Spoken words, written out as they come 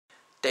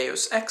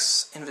Deus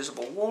Ex,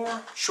 Invisible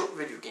War, short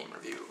video game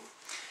review.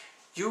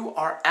 You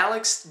are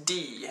Alex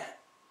D,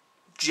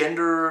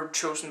 gender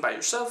chosen by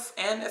yourself,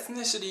 and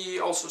ethnicity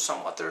also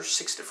somewhat. There are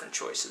 6 different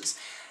choices.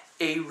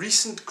 A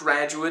recent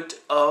graduate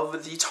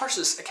of the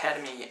Tarsus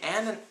Academy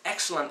and an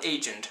excellent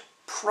agent,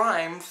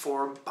 prime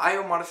for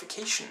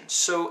biomodification,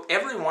 so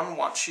everyone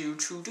wants you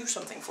to do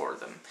something for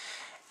them.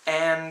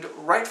 And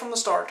right from the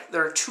start,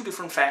 there are 2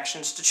 different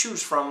factions to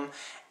choose from,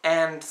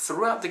 and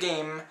throughout the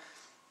game,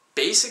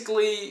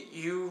 basically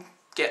you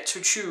get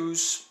to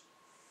choose,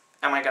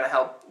 am I going to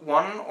help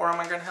one or am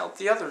I going to help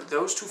the other?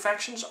 Those 2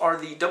 factions are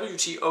the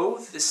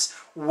WTO, this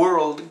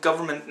world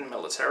government and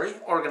military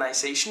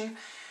organization,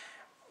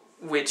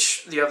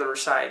 which the other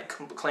side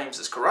claims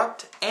is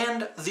corrupt,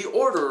 and the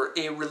Order,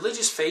 a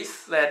religious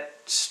faith that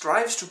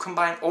strives to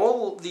combine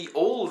all the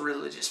old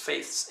religious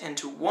faiths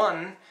into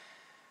one.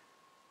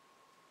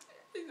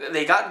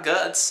 They got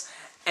guts,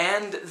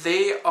 and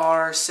they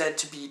are said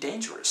to be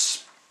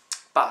dangerous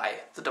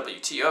by the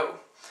WTO.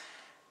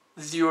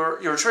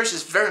 Your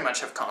choices very much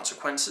have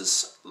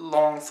consequences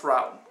long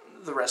throughout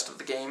the rest of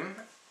the game,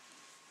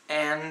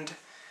 and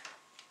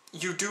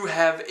you do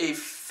have a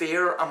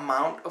fair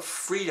amount of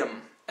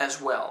freedom as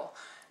well.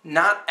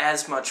 Not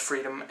as much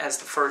freedom as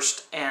the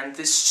first, and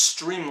this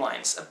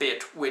streamlines a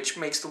bit, which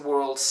makes the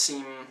world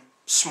seem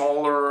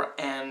smaller,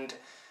 and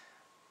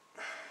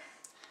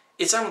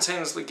it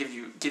simultaneously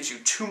gives you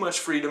too much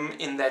freedom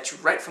in that you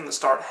right from the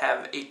start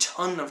have a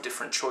ton of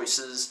different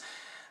choices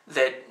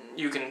that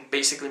you can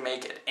basically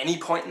make at any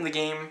point in the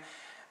game.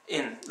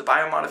 In the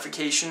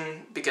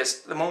biomodification,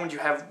 because the moment you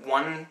have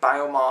one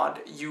biomod,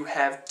 you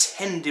have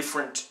 10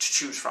 different to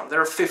choose from.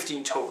 There are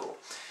 15 total.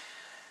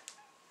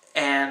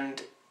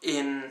 And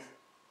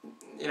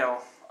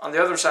on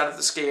the other side of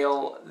the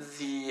scale,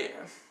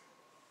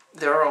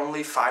 there are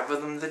only 5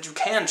 of them that you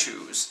can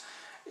choose.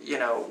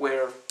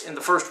 Where in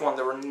the first one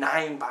there were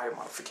 9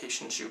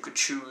 biomodifications you could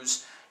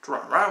choose to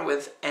run around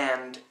with,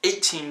 and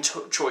 18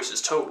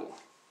 choices total.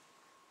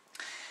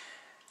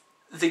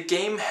 The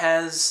game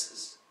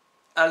has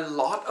a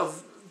lot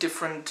of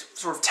different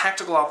sort of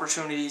tactical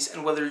opportunities,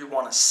 and whether you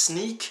want to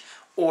sneak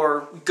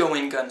or go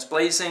in guns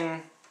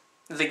blazing,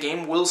 the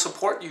game will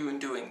support you in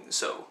doing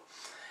so.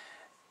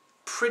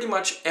 Pretty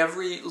much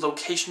every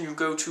location you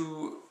go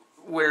to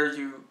where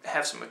you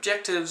have some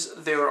objectives,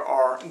 there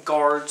are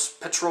guards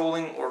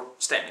patrolling or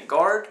standing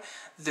guard.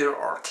 There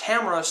are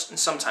cameras and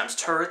sometimes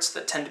turrets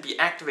that tend to be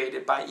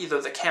activated by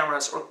either the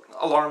cameras or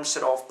alarms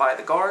set off by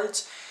the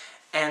guards,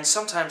 and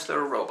sometimes there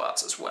are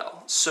robots as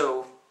well.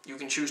 So you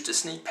can choose to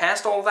sneak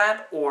past all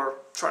that, or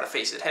try to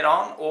face it head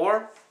on,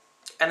 or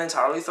an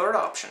entirely third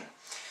option.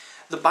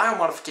 The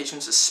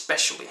biomodifications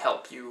especially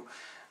help you,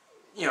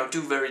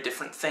 do very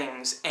different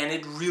things, and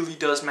it really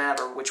does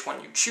matter which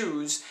one you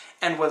choose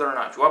and whether or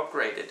not you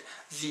upgrade it.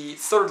 The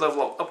third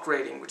level of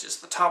upgrading, which is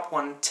the top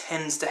one,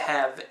 tends to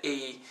have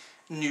a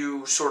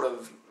new sort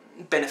of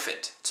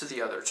benefit to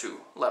the other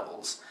 2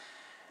 levels.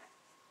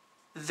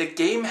 The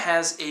game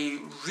has a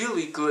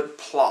really good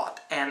plot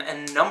and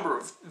a number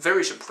of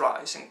very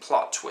surprising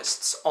plot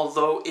twists,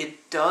 although it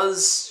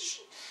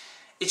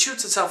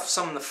shoots itself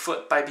some in the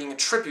foot by being a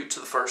tribute to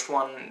the first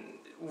one,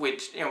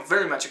 which,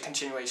 very much a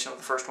continuation of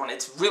the first one.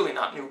 It's really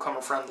not newcomer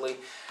friendly,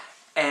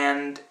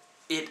 and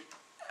the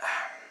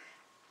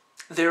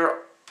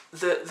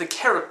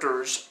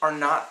characters are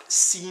not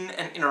seen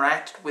and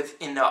interacted with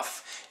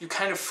enough. You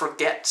kind of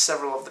forget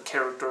several of the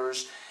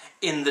characters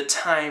in the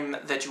time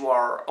that you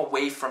are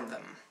away from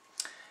them,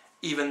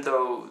 even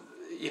though,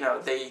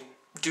 they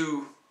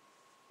do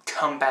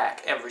come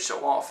back every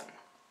so often.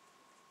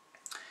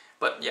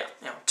 But yeah,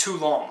 too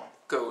long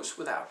goes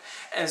without.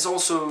 And it's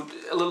also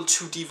a little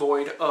too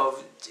devoid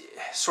of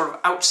sort of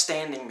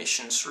outstanding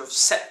missions, sort of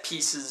set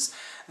pieces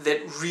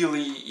that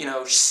really,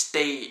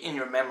 stay in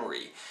your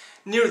memory.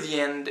 Near the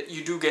end,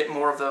 you do get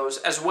more of those,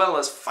 as well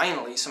as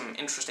finally some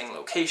interesting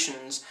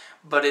locations,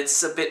 but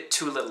it's a bit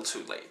too little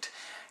too late.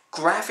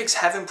 Graphics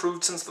have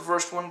improved since the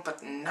first one,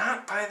 but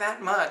not by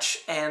that much,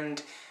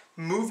 and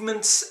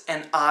movements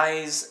and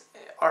eyes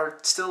are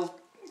still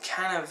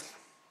kind of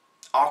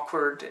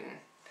awkward, and,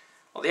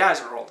 well, the eyes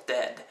are all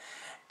dead.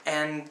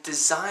 And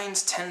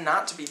designs tend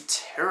not to be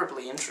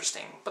terribly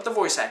interesting, but the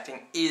voice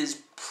acting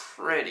is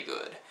pretty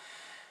good.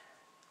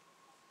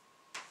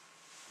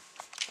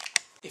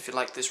 If you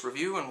like this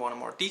review and want a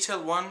more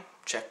detailed one,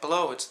 check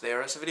below, it's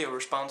there as a video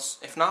response.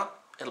 If not,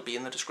 it'll be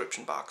in the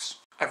description box.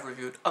 I've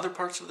reviewed other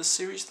parts of this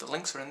series, the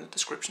links are in the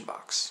description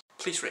box.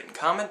 Please rate and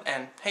comment,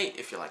 and hey,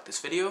 if you like this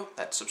video,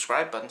 that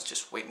subscribe button's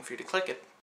just waiting for you to click it.